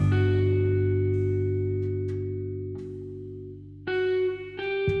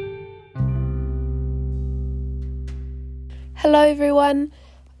Hello everyone.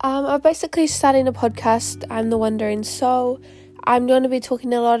 I'm basically starting a podcast. I'm the Wandering Soul. I'm going to be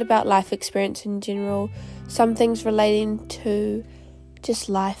talking a lot about life experience in general, some things relating to just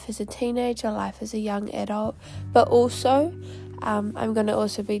life as a teenager, life as a young adult, but also I'm going to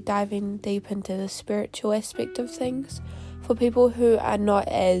also be diving deep into the spiritual aspect of things for people who are not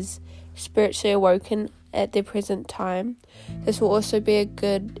as spiritually awoken at their present time. This will also be a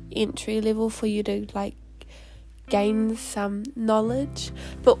good entry level for you to gain some knowledge,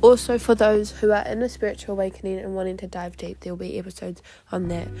 but also for those who are in a spiritual awakening and wanting to dive deep, there'll be episodes on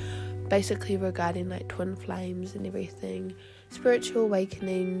that, basically regarding twin flames and everything, spiritual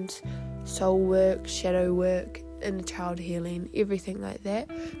awakenings, soul work, shadow work, inner child healing, everything like that.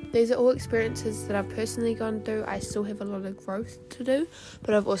 These are all experiences that I've personally gone through. I still have a lot of growth to do,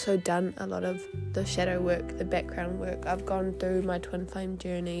 but I've also done a lot of the shadow work, the background work. I've gone through my twin flame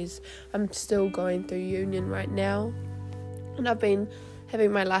journeys. I'm still going through union right now, and I've been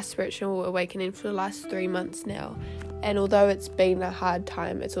having my last spiritual awakening for the last 3 months now, and although it's been a hard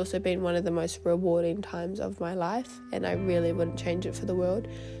time, it's also been one of the most rewarding times of my life, and I really wouldn't change it for the world.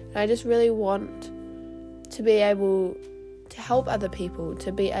 And I just really want to be able to help other people, to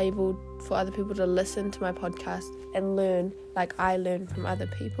be able for other people to listen to my podcast and learn like I learn from other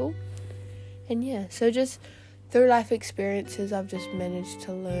people. And so just through life experiences, I've just managed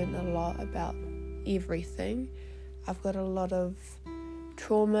to learn a lot about everything. I've got a lot of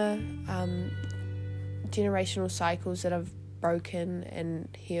trauma, generational cycles that I've broken and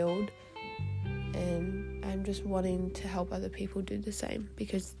healed, and I'm just wanting to help other people do the same,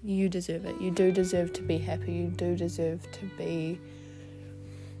 because you deserve it. You do deserve to be happy. You do deserve to be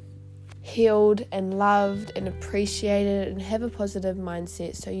healed and loved and appreciated and have a positive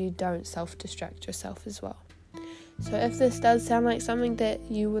mindset, so you don't self-destruct yourself as well. So if this does sound like something that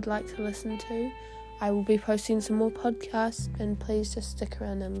you would like to listen to, I will be posting some more podcasts, and please just stick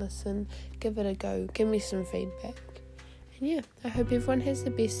around and listen. Give it a go. Give me some feedback. And I hope everyone has the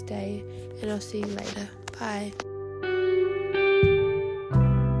best day, and I'll see you later. Bye.